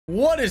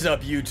What is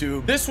up,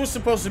 YouTube? This was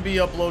supposed to be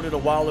uploaded a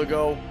while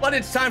ago, but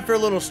it's time for a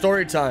little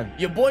story time.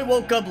 Your boy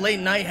woke up late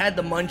night, had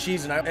the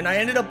munchies, and I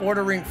ended up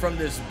ordering from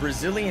this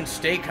Brazilian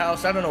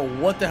steakhouse. I don't know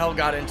what the hell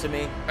got into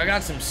me. I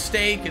got some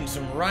steak and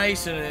some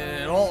rice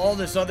and all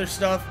this other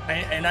stuff,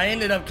 and I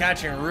ended up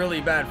catching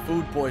really bad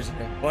food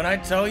poisoning. When I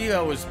tell you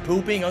I was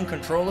pooping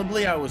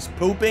uncontrollably, I was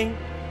pooping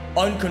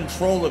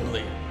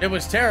uncontrollably. It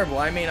was terrible.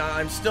 I mean,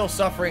 I'm still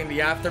suffering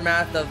the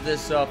aftermath of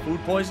this food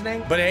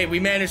poisoning, but hey, we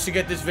managed to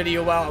get this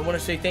video out. I want to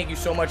say thank you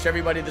so much,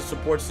 everybody that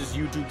supports this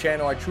YouTube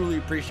channel. I truly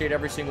appreciate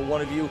every single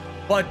one of you.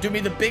 But do me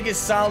the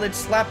biggest solid,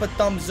 slap a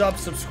thumbs up,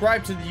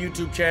 subscribe to the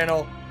YouTube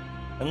channel,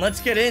 and let's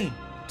get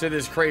into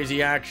this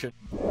crazy action.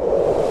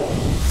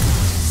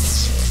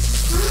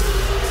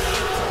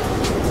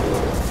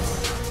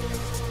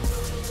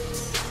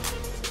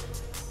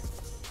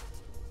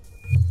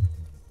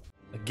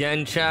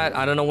 Again, chat,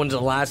 I don't know when's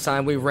the last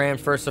time we ran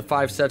first to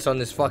 5 sets on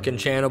this fucking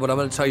channel, but I'm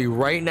gonna tell you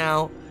right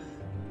now,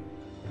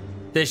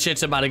 this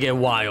shit's about to get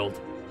wild.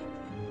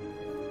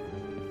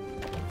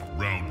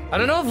 I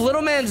don't know if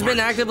Littleman's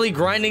been actively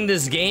grinding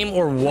this game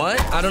or what.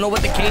 I don't know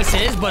what the case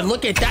is, but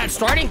look at that.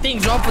 Starting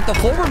things off with the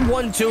forward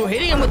 1-2,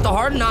 hitting him with the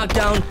hard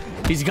knockdown.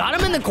 He's got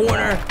him in the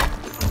corner.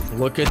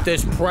 Look at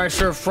this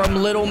pressure from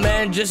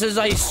Littleman. Just as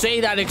I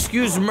say that,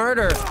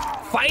 ExcusedMurder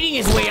fighting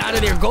his way out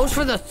of there. Goes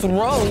for the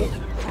throw.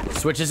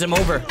 Switches him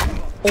over.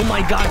 Oh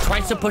my god,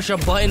 tries to push a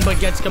button but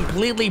gets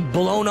completely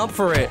blown up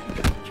for it.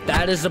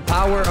 That is the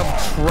power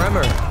of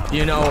Tremor.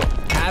 You know,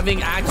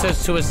 having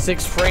access to a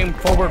 6-frame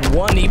forward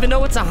 1, even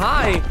though it's a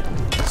high,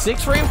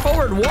 6-frame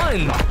forward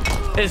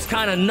 1 is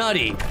kind of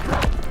nutty.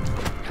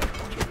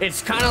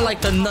 It's kind of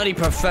like the Nutty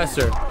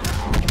Professor.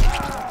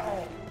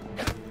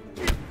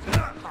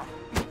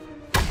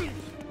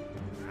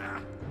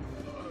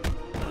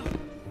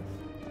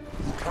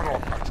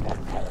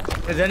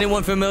 Is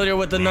anyone familiar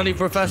with the Nutty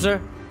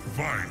Professor?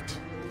 Fight.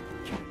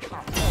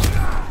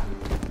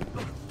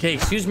 Okay,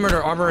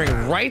 ExcusedMurder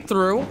armoring right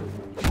through.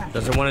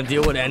 Doesn't want to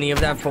deal with any of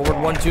that forward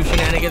 1-2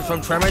 shenanigans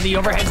from Tremor. The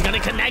overhead's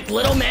gonna connect.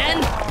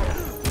 Littleman.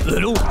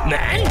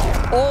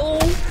 Oh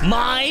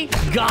my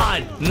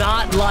god.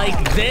 Not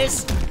like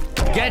this.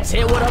 Gets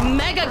hit with a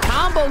mega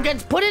combo.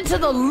 Gets put into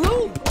the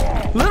loop.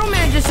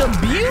 Littleman just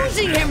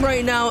abusing him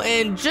right now.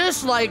 And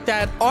just like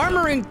that,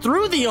 armoring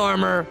through the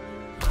armor.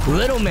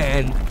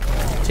 Littleman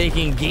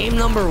taking game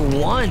number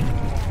 1.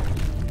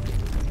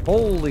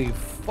 Holy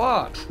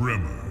fuck.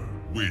 Tremor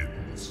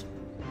wins.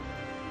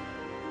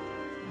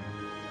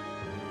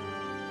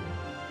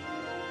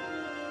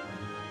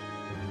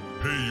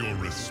 Pay your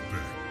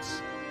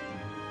respects.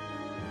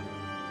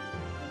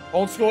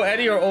 Old school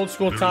Eddie or old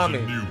school Tommy?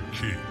 There's a new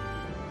king.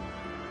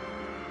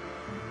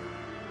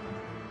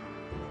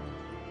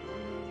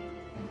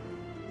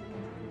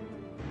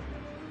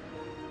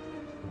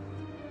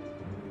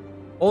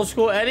 Old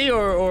school Eddie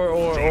or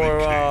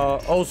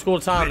old school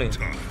Tommy?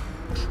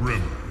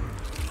 Tremor.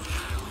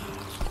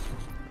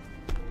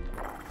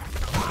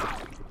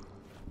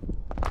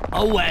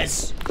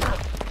 OS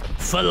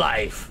for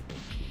life.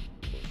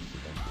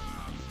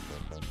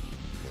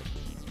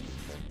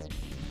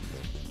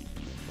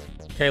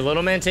 Okay,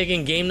 Littleman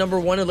taking game number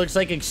 1. It looks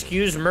like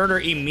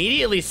ExcusedMurder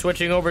immediately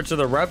switching over to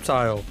the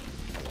Reptile.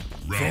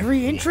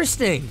 Very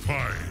interesting.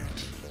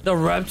 The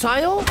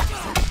Reptile?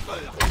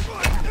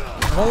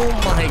 Oh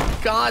my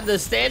god, the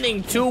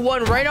standing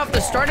 2-1 right off the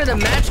start of the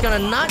match. Gonna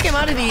knock him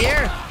out of the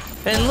air.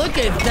 And look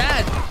at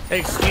that.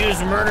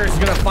 ExcusedMurder is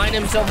gonna find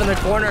himself in the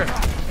corner,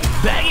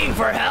 begging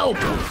for help.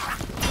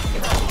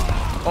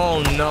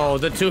 Oh no,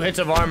 the 2 hits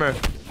of armor.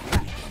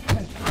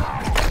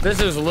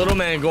 This is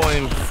Littleman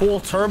going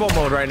full turbo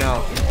mode right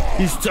now.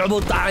 He's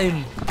turbo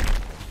time.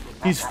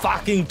 He's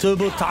fucking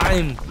turbo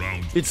time.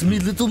 It's me,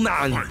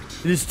 Littleman.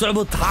 It is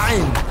turbo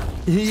time.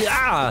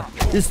 Yeah,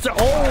 it's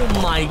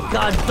oh my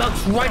god,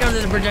 ducks right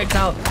under the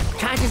projectile,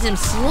 catches him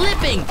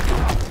slipping.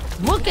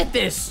 Look at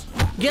this.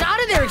 Get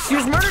out of there,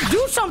 ExcusedMurder.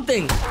 Do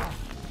something.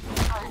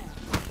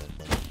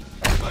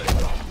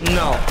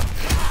 No.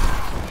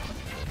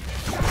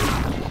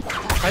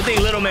 I think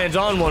Littleman's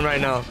on one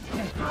right now.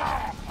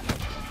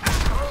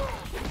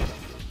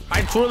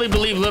 I truly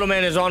believe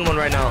Littleman is on one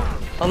right now.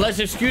 Unless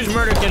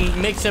ExcusedMurder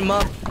can mix him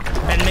up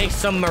and make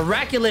some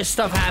miraculous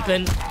stuff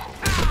happen.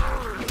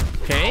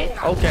 Okay,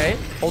 okay,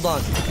 hold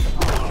on.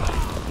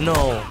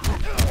 No.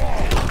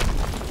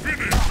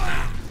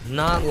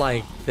 Not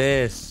like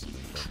this.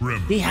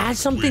 He had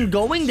something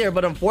going there,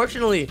 but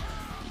unfortunately,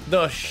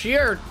 the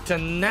sheer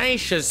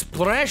tenacious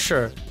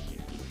pressure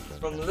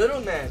from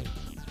Littleman.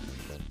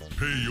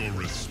 Pay your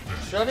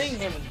respect. Shutting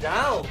him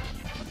down.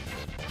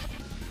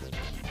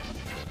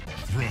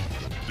 Throne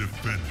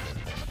defended.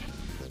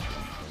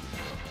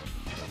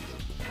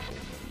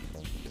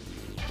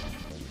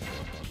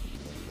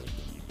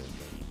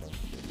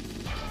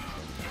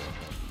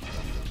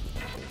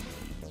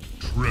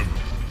 Tremor,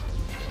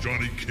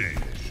 Johnny Cage.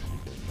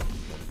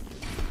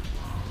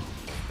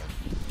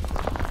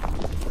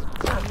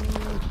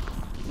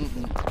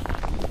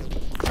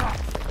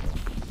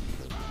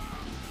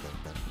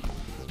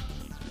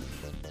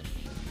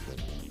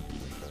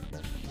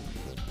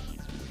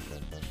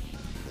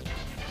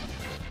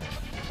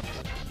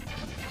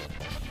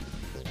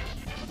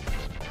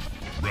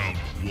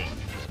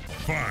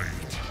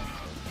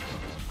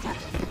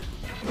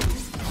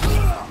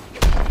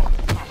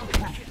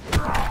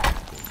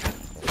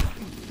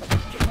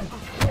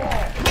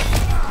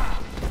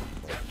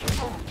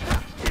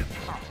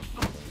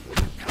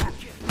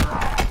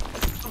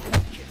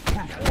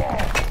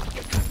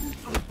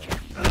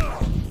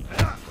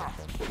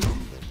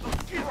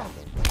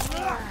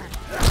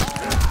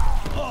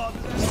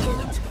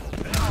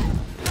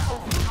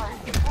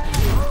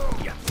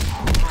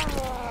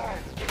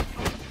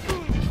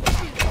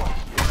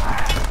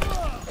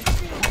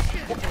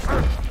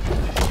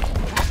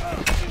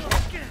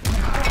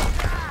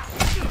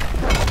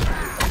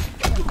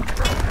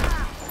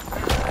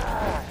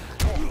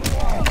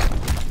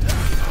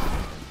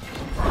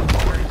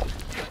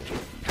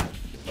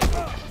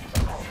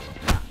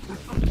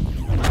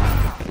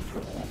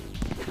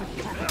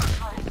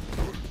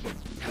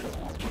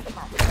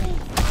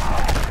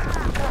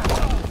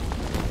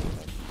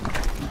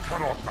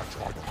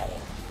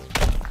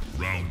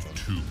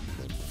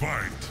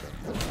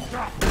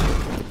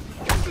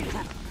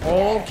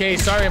 Okay,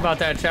 sorry about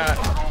that, chat.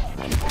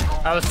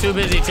 I was too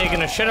busy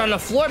taking a shit on the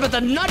floor, but the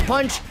nut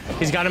punch,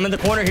 he's got him in the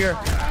corner here.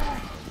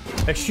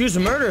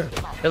 ExcusedMurder.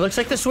 It looks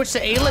like the switch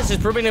to A-list is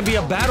proving to be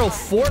a battle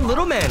for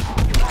Littleman.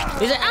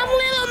 He's like, I'm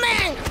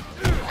Littleman.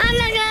 I'm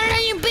not gonna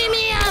let you beat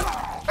me up.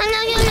 I'm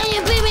not gonna let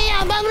you beat me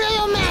up. I'm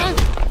Littleman.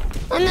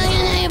 I'm not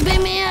gonna let you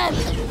beat me up.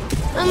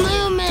 I'm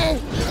Littleman.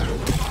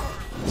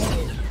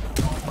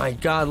 My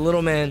God,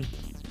 Littleman.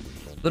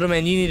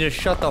 Littleman, you need to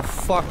shut the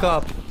fuck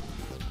up.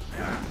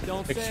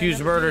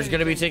 ExcusedMurder is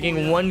gonna be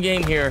taking one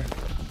game here.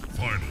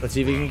 Let's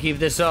see if he can keep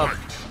this up.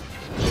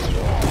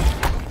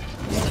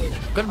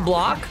 Good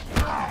block.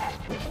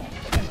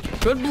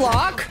 Good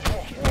block.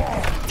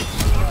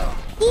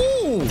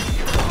 Ooh.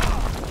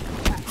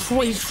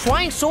 He's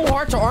trying so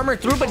hard to armor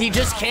through, but he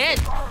just can't.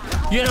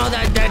 You know,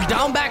 that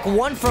down back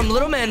one from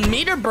Littleman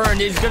meter burn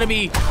is going to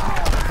be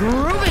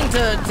proving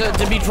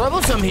to be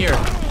troublesome here.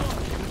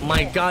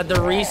 My God, the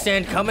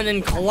restand coming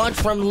in clutch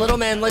from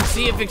Littleman. Let's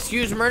see if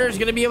ExcusedMurder is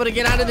going to be able to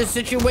get out of this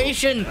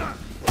situation.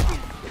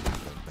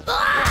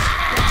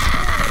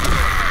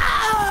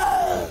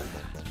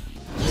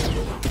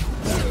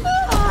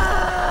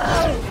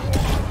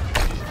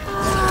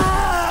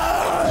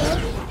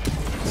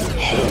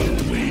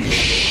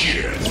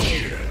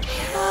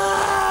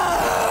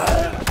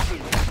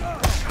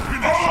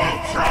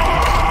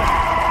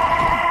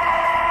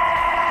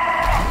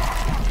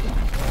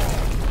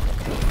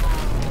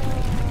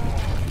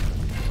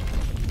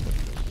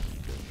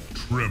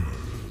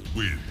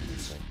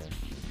 Wins.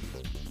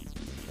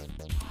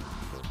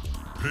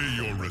 Pay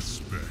your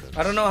respect.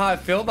 I don't know how I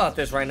feel about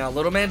this right now.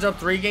 Littleman's up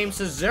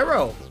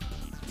 3-0.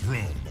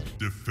 Throne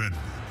defended.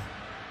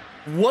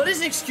 What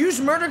is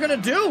ExcusedMurder gonna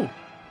do?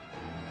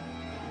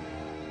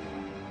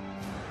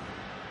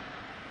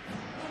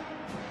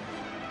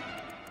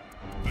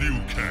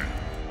 Liu Kang.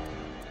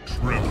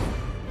 Tremor.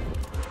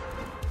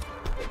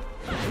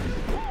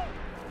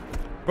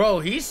 Bro,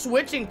 he's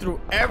switching through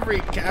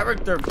every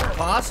character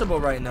possible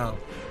right now.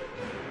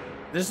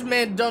 This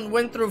man done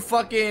went through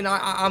fucking,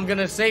 I'm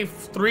gonna say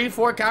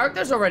 3-4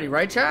 characters already,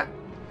 right, chat?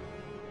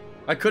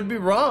 I could be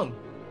wrong.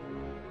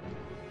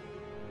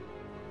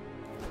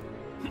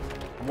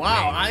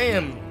 Wow, I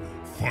am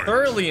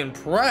thoroughly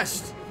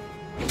impressed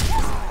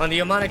on the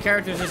amount of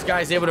characters this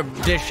guy's able to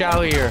dish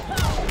out here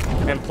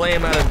and play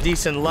him at a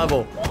decent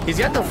level. He's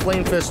got the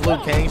FLAMEFIST Liu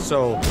Kang,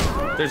 so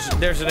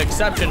there's an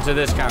exception to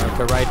this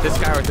character, right? This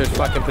character's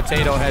fucking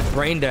potato head,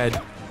 brain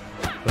dead.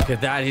 Look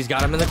at that. He's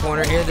got him in the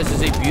corner here. This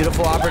is a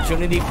beautiful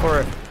opportunity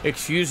for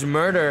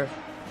ExcusedMurder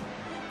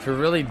to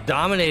really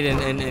dominate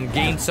and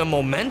gain some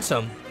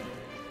momentum.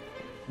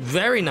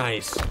 Very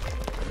nice.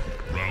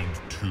 Round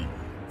 2.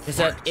 Is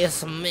that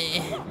it's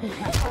me,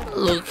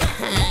 Liu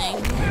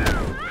Kang.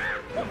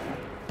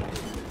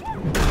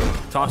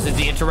 Tosses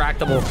the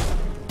interactable.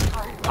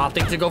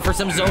 Opting to go for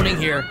some zoning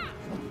here.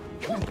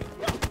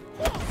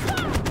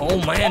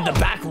 Oh man, the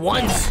back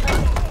ones.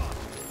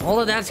 All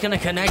of that's gonna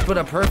connect with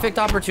a perfect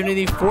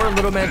opportunity for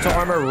Littleman to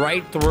armor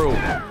right through.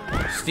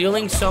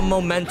 Stealing some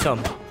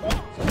momentum.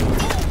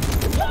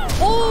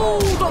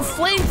 Oh, the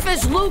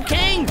FLAMEFIST Liu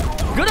Kang.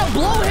 Gonna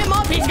blow him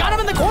up. He's got him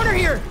in the corner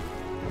here.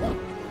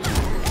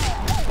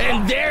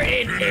 And there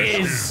it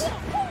is.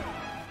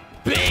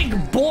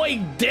 Big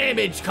boy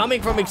damage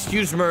coming from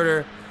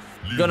ExcusedMurder.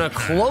 Gonna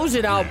close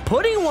it out,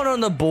 putting one on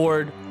the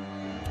board.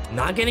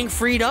 Not getting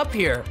freed up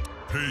here.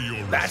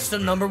 That's the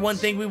 #1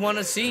 thing we want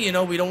to see. You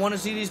know, we don't want to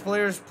see these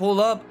players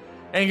pull up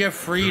and get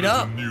freed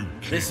up.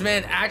 This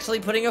man actually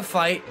putting a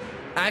fight,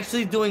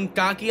 actually doing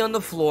gaki on the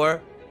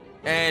floor,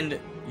 and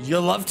you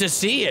love to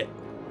see it.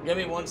 Give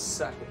me 1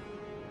 second.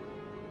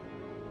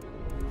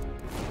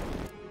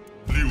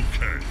 Liu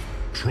Kang,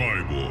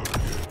 Tribor,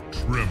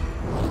 Tremor.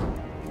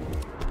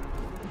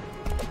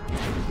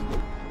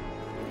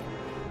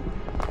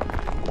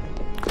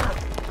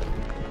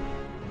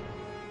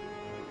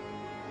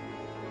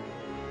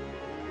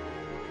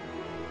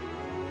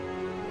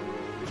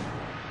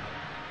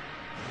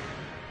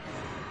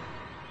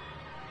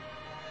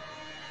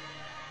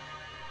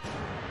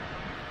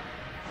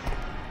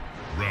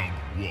 Round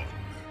 1,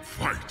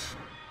 fight!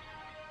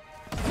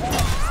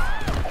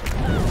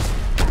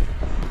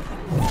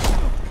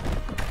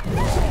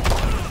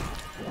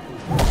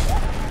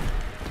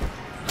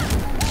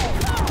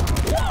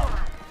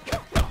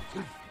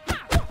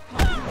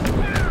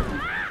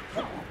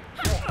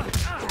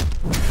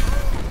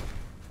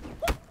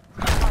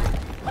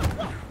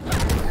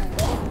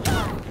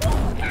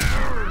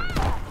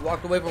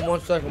 Walked away for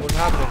 1 second. What's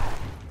happening?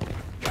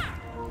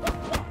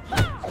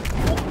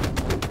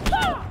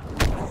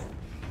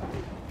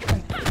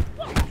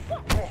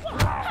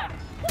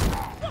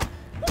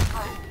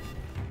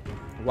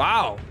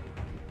 Wow.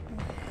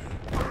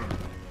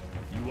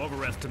 You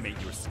overestimate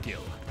your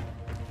skill.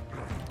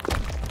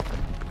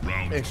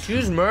 Round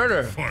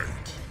ExcusedMurder. fight!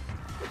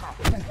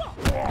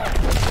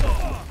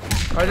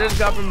 I just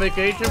got from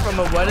vacation from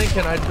a wedding.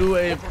 Can I do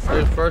a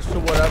first to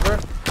whatever?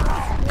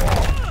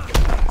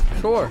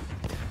 Sure.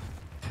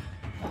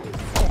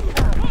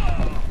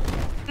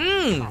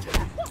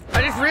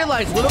 I just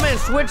realized Littleman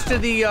switched to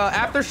the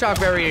aftershock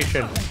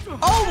variation.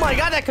 Oh my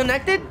god, that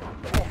connected?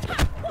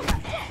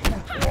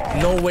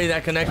 No way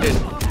that connected.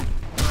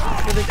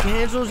 So the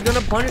cancel is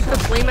gonna punish the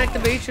flame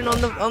activation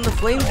on the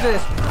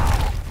FLAMEFIST.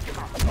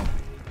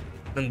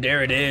 And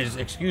there it is.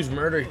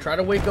 ExcusedMurder. Try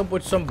to wake up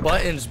with some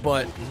buttons,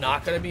 but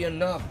not gonna be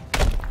enough.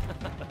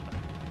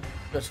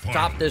 To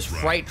stop this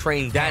freight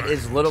train, that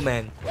is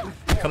Littleman.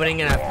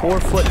 Coming in at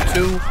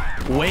 4'2",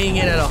 weighing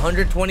in at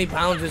 120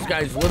 pounds. This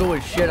guy's little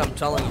as shit, I'm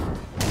telling you.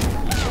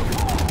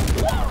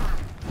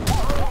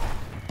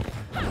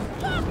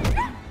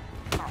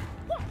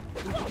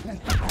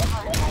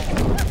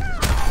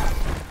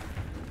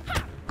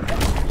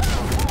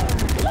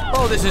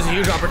 Oh, this is a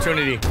huge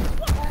opportunity.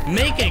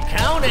 Make it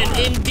count,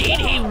 and indeed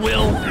he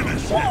will.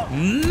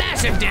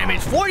 Massive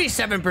damage,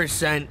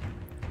 47%.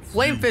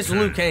 FLAMEFIST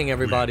Liu Kang,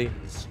 everybody.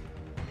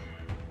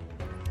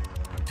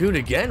 Dude,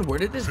 again, where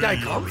did this guy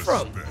come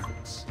from?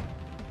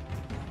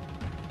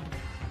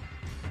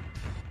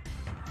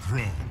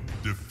 Throne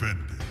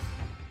defended.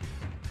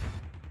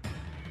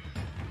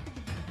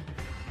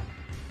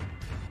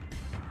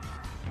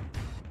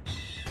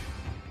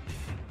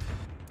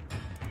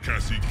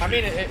 I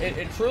mean,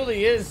 it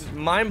truly is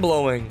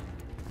mind-blowing.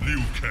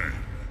 Liu Kang.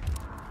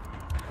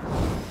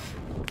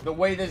 The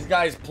way this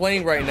guy's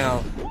playing right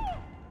now.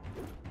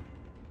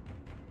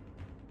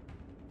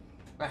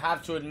 I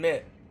have to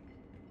admit.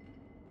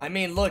 I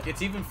mean, look,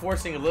 it's even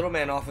forcing a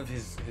Littleman off of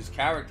his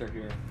character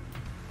here.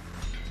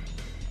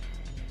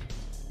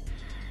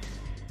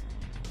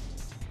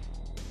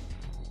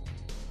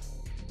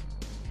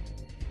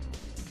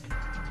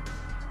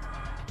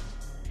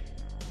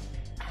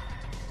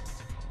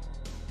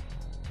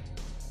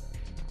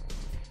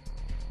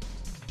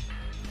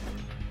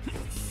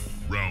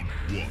 Round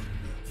 1,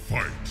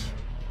 fight.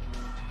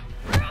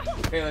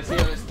 Okay, let's see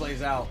how this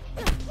plays out.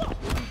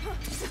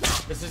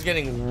 This is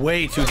getting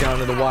way too down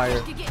to the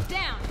wire.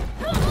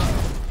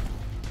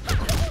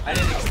 I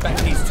didn't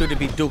expect these two to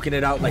be duking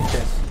it out like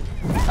this.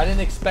 I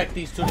didn't expect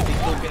these two to be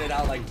duking it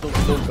out like Duke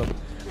Nukem.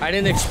 I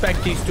didn't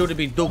expect these two to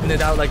be duking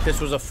it out like this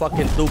was a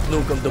fucking Duke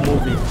Nukem the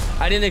movie.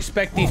 I didn't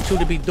expect these two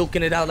to be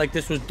duking it out like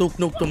this was Duke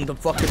Nukem the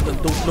fucking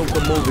Duke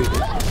Nukem movie.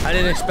 I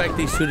didn't expect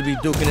these two to be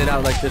duking it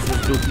out like this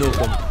was Duke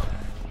Nukem.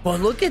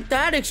 But look at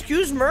that,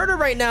 ExcusedMurder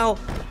right now.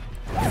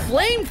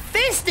 Flame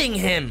fisting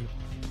him.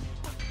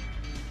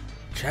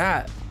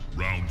 Chat.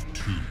 Round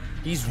 2.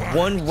 He's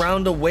one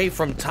round away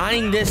from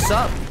tying this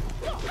up.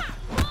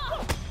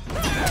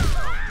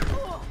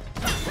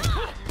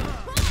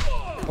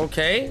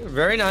 Okay,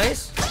 very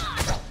nice. Trying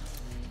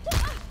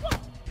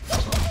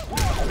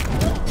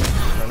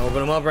to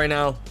open him up right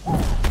now.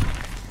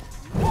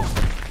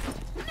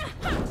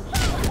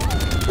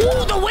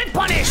 Ooh, the whip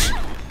punish!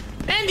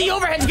 And the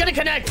overhead's gonna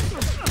connect.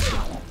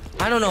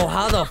 I don't know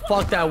how the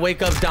fuck that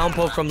wake up down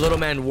poke from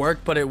Littleman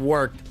worked, but it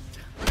worked.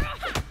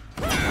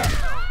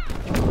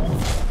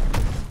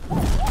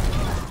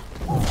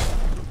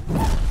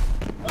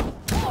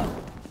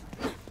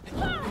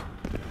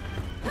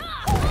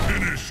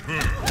 Finish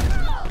her.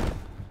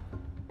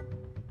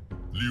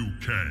 Liu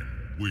Kang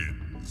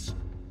wins.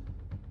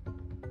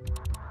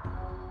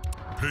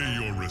 Pay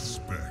your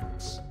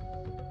respects.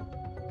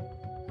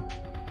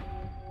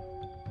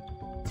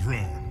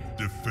 Throne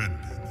defended.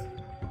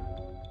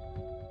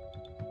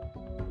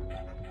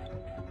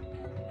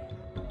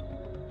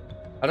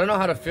 I don't know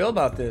how to feel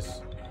about this.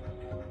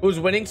 Who's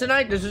winning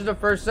tonight? This is the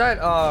first set.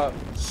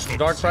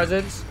 Dark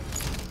Presence.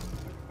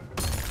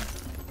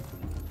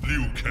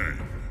 Liu Kang.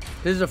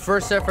 This is the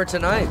first set for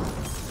tonight.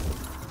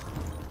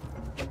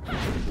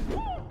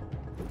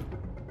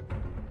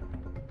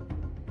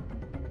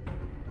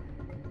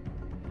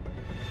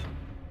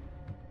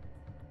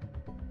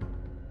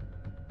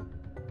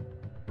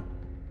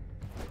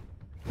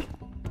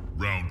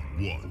 Round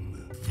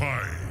 1,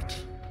 fight.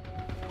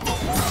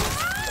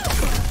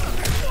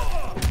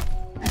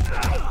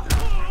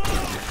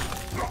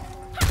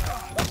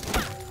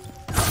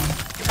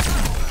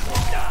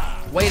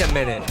 Wait a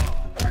minute.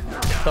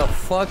 The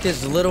fuck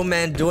is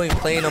Littleman doing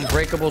playing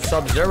Unbreakable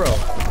Sub-Zero?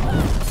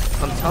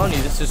 I'm telling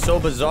you, this is so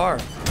bizarre.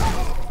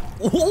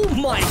 Oh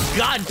my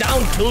god,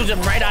 down twos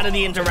him right out of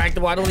the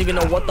interactable. I don't even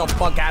know what the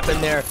fuck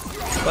happened there.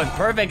 But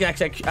perfect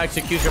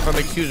execution from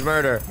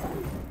ExcusedMurder.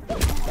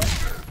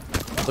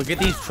 Look at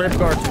these trip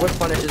guards, whip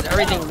punishes,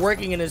 everything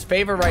working in his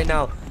favor right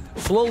now.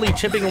 Slowly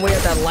chipping away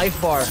at that life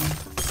bar.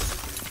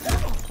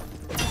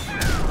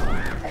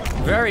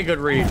 Very good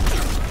read.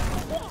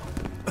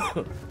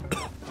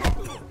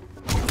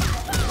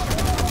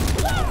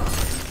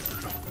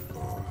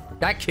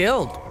 That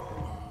killed.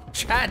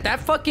 Chat, that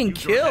fucking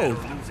killed.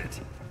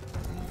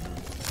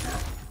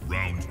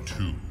 Round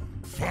 2,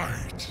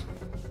 fight.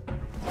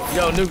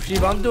 Yo, Noob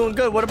Sheep, I'm doing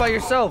good. What about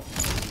yourself?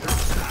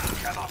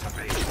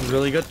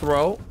 Really good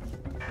throw.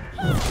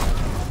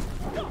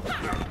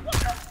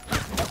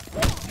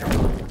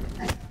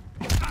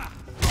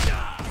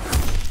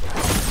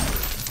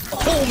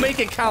 Oh, make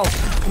it count.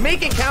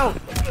 Make it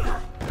count.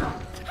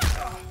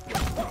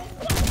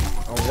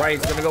 All right,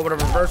 he's gonna go with a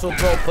reversal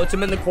throw. Puts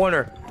him in the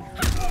corner.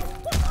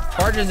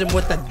 Charges him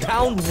with the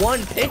down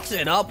one, picks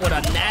it up with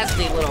a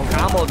nasty little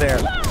combo there.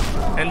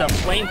 And the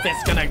Flame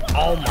Fist gonna,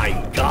 oh my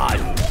God.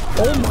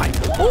 Oh my,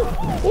 oh,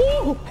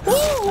 oh,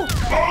 oh.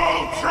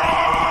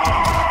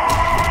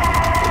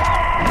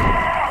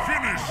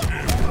 Finish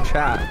him.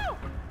 Chat.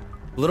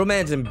 Little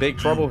man's in big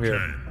trouble here.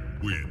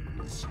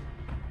 Wins.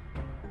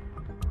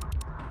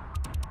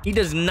 He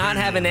does not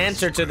have an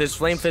answer to this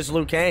Flame Fist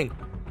Liu Kang.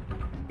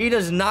 He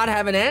does not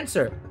have an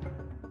answer.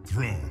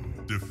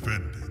 Throne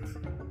defended.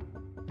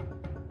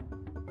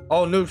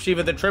 Oh, Noob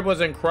Shiva, the trip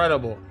was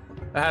incredible.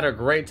 I had a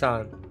great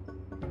time.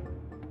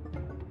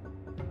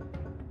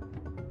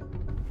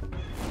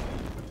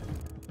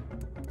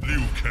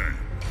 Liu Kang,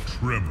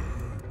 Tremor.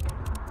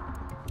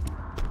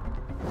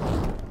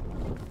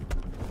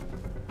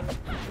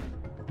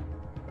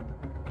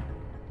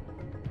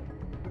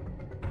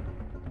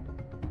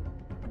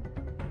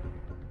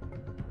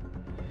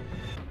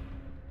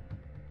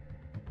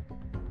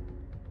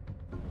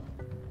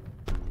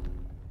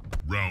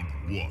 Round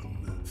 1.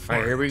 All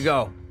right, here we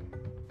go.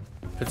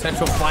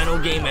 Potential final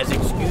game as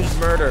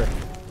ExcusedMurder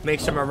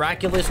makes a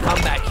miraculous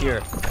comeback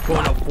here.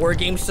 Going up 4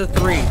 games to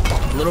 3.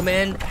 Little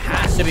man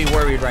has to be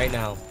worried right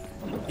now.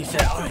 He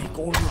said, ay,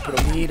 coño, pero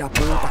mira,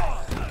 puta.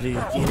 Le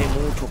tiene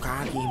mucho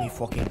cague mi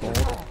fucking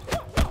todo.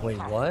 Wait,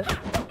 what?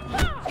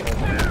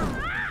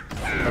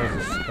 That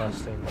was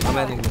disgusting. I'm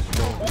ending this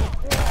stream.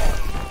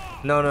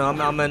 No,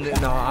 I'm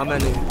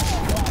ending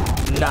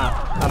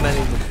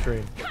the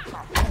stream.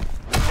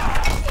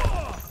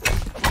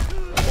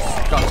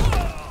 Disgusting.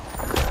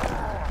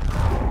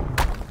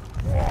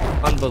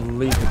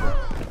 Unbelievable.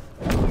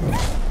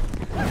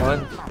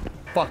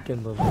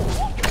 Unfucking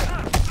believable.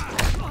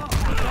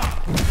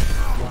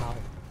 Wow.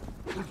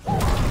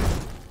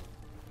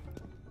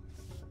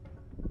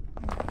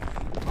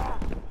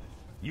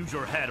 Use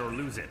your head or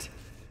lose it.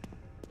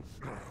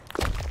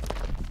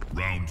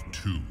 Round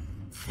 2.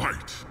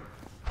 Fight.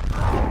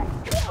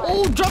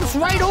 Oh, jumps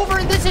right over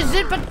and this is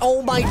it, but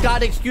oh my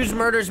God,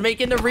 ExcusedMurder's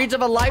making the reads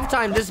of a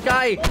lifetime. This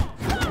guy,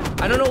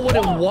 I don't know what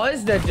it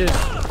was that just,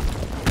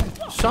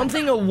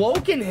 something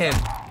awoke in him.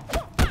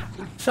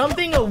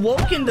 Something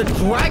awoke in the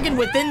dragon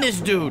within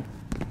this dude.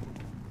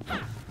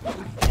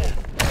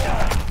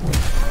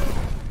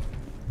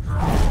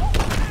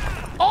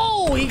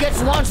 Oh, he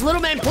gets launched.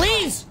 Little man,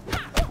 please.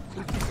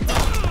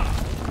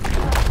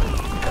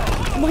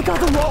 Oh my God,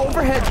 the raw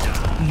overhead.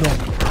 No,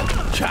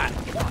 chat.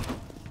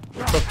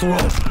 The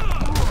throat.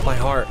 My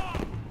heart.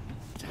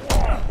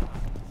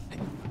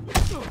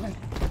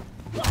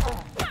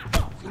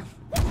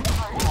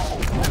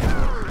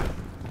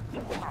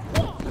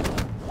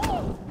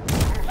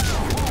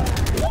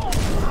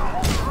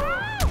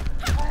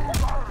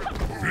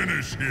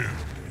 Finish him.